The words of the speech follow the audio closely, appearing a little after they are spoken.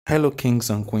Hello, kings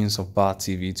and queens of Bar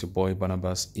TV. It's your boy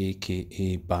Barnabas,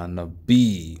 aka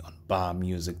Barnaby, on Bar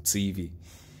Music TV.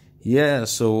 Yeah,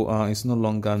 so it's no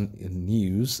longer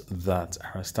news that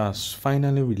Ayra Starr has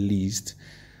finally released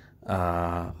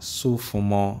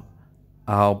sophomore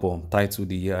album titled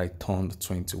 "The Year I Turned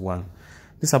 21."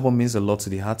 This album means a lot to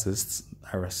the artist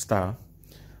Ayra Starr,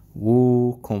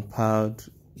 who compiled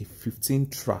 15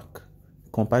 tracks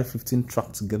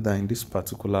together in this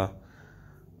particular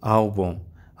album.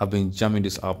 I've been jamming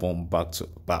this album back to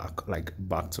back,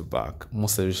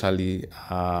 most especially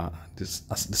the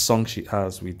song she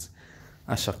has with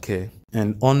Ashake.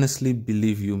 And honestly,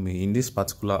 believe you me, in this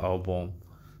particular album,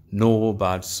 no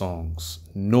bad songs,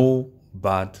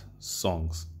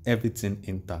 everything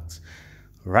intact.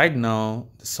 Right now,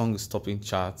 the song is topping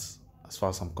charts as far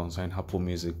as I'm concerned. Apple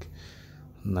Music,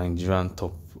 Nigerian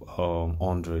top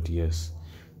 100, yes.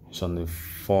 It's on the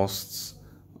first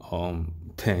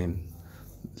 10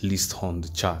 list on the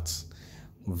charts.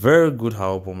 Very good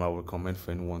album. I would recommend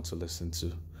for anyone to listen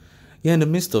to. Yeah, in the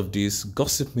midst of this,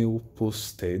 Gossip Mill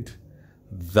posted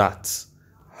that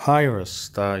Ayra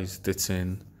Starr is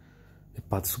dating a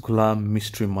particular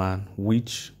mystery man,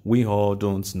 which we all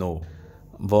don't know.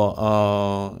 But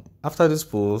after this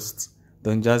post,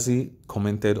 Don Jazzy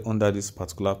commented under this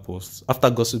particular post.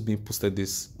 After Gossip Mill posted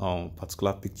this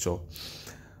particular picture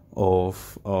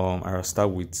of Ayra Starr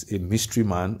with a mystery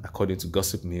man, according to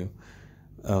Gossip Mill,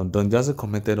 Don Jazzy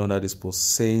commented under this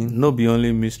post saying, "No be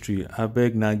only mystery, I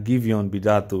beg na give you on be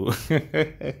that too."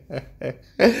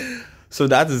 So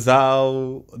that is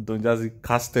how Don Jazzy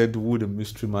casted who the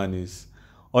mystery man is.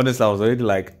 Honestly, I was already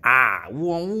like,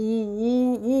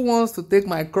 who wants to take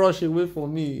my crush away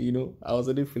from me? You know, I was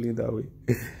already feeling that way.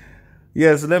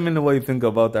 Yes, let me know what you think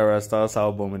about Ayra Starr's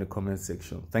album in the comment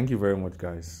section. Thank you very much,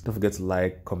 guys. Don't forget to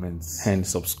like, comment, and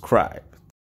subscribe.